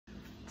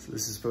So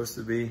this is supposed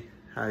to be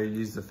how you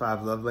use the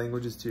 5 love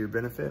languages to your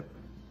benefit.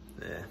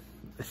 Yeah, it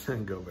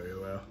doesn't go very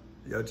well.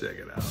 Y'all check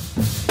it out.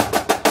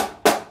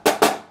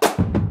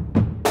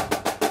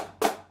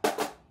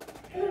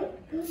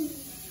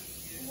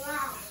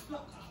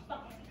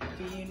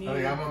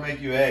 Honey, I'm gonna make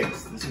you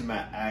eggs. This is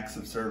my acts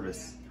of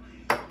service.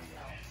 The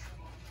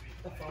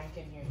phone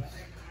can hear you.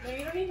 No,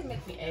 you don't need to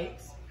make me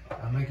eggs.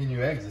 I'm making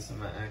you eggs. This is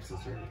my acts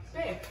of service.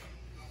 Babe,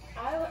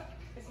 I was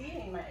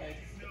eating my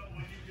eggs.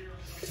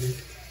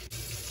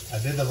 I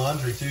did the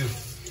laundry too,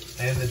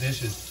 and the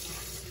dishes.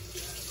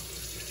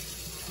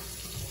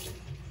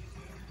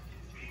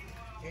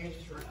 You're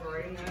just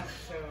recording that,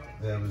 so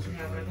Yeah, I'm just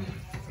recording.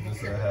 Just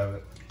so I have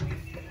it.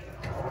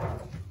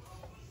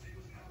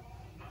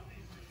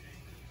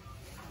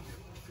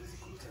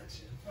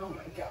 Oh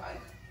my god.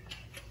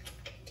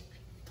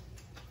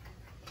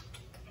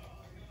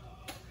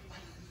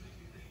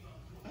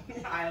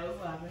 I was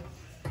laughing.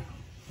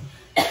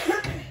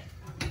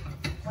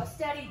 What's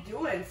Daddy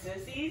doing, sissy?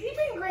 Has he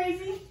been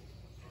crazy?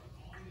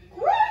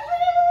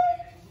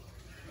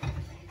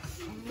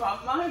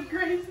 Mama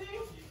crazy?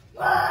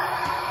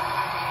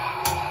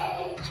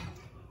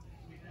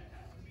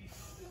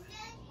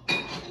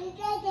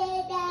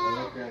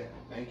 Okay,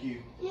 thank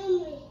you.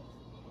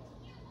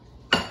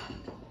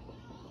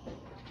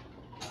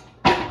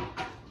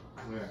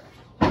 Where?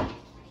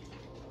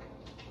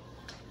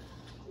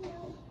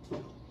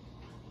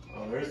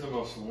 Oh, there's the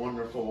most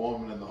wonderful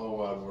woman in the whole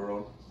wide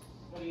world.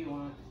 What do you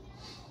want?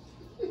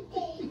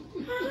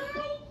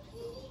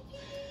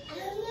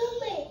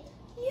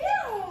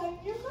 Yeah,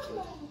 your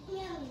mama.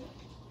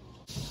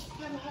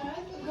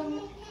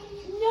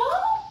 No.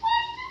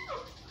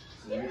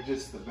 So you're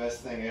just the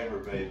best thing ever,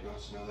 babe.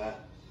 Don't you know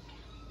that?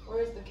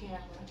 Where's the camera?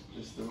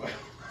 Just the Right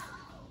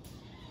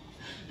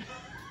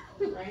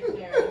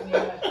there. I knew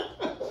it.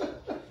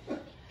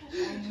 I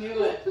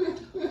knew it.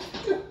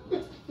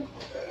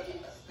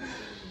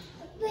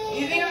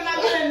 You think I'm not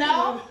gonna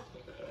know?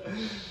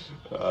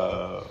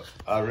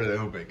 I really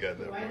hope it got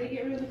that. Why did they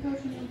get rid of the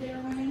coach and they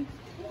were running?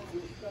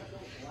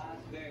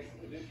 Last day's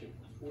edition of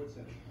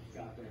SportsCenter.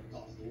 Got there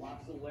cost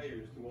lots of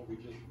layers to what we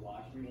just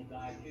watched. We will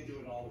dive into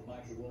it all with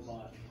Michael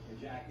Wilbon and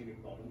Jackie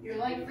McCullough. You're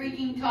like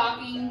freaking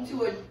talking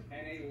to a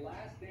And a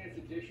Last Dance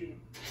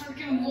edition.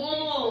 freaking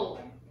bull.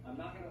 I'm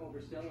not going to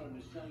oversell it. I'm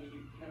just telling you,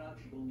 you cannot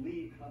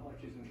believe how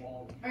much is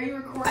involved. Are you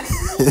recording?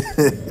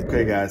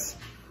 Okay, guys.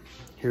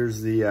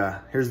 Here's the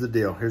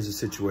deal. Here's the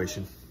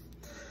situation.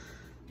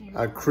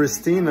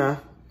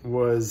 Christina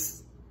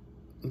was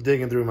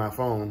digging through my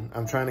phone.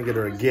 I'm trying to get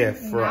her a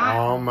gift for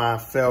all my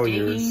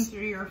failures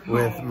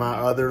with my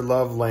other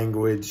love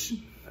language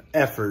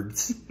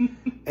efforts.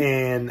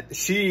 And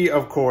she,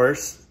 of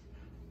course,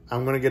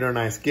 I'm going to get her a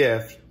nice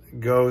gift,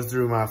 goes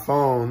through my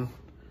phone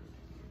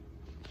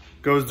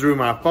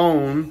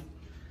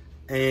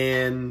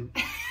and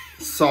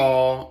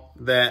saw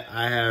that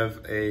I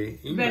have a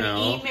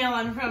email.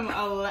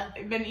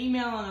 Been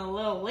emailing a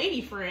little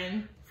lady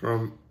friend.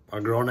 From a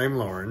girl named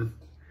Lauren.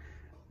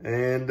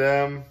 And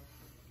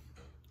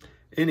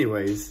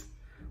anyways,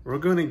 we're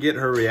going to get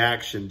her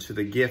reaction to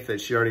the gift that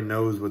she already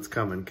knows what's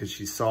coming because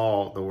she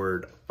saw the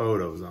word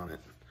photos on it.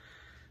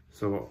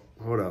 So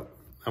hold up.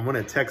 I'm going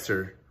to text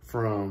her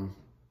from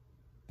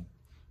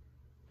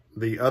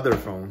the other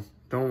phone.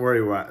 Don't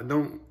worry why.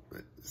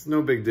 It's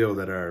no big deal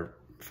that our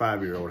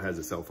 5-year-old has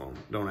a cell phone.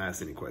 Don't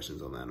ask any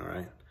questions on that, all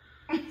right?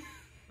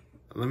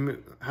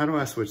 How do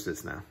I switch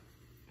this now?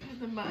 Hit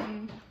the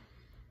button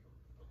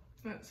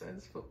that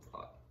says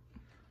flip-flop.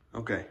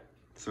 Okay,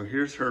 so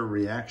here's her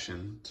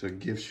reaction to a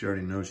gift she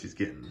already knows she's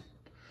getting.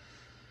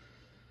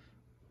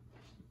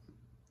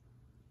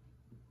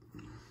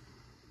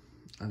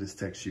 I just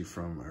text you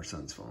from our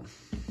son's phone.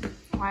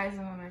 Why is it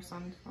on our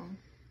son's phone?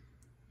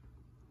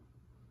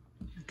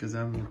 Because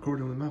I'm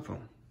recording with my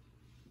phone.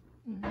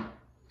 Mm-hmm.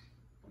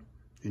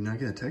 You're not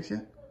getting a text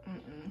yet?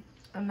 Mm-mm.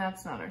 And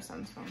that's not our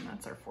son's phone.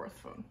 That's our 4th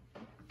phone.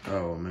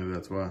 Oh, maybe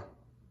that's why.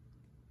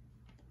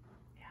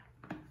 Yeah.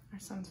 Our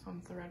son's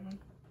phone's the red one.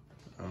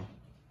 Oh.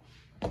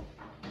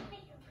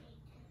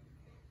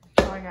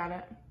 Oh, I got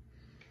it.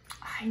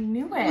 I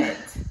knew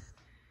it.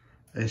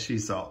 And she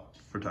saw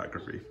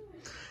photography.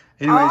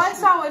 All Anyways, I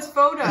saw was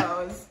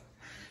photos.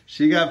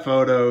 she got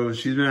photos.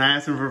 She's been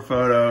asking for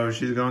photos.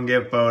 She's going to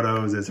get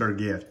photos. It's her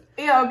gift.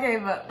 Yeah, okay,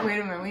 but wait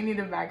a minute. We need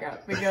to back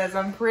up because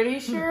I'm pretty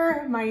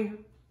sure my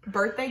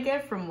birthday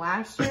gift from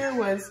last year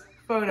was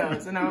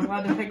photos, and I was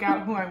allowed to pick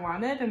out who I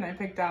wanted, and I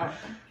picked out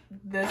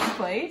this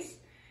place,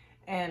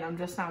 and I'm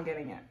just now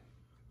getting it.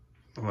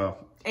 Well.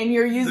 And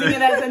you're using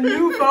it as a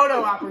new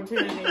photo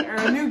opportunity or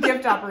a new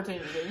gift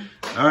opportunity.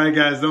 All right,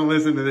 guys, don't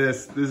listen to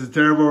this. This is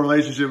terrible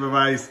relationship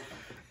advice.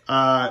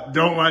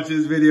 Don't watch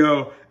this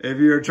video if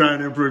you're trying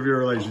to improve your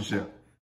relationship.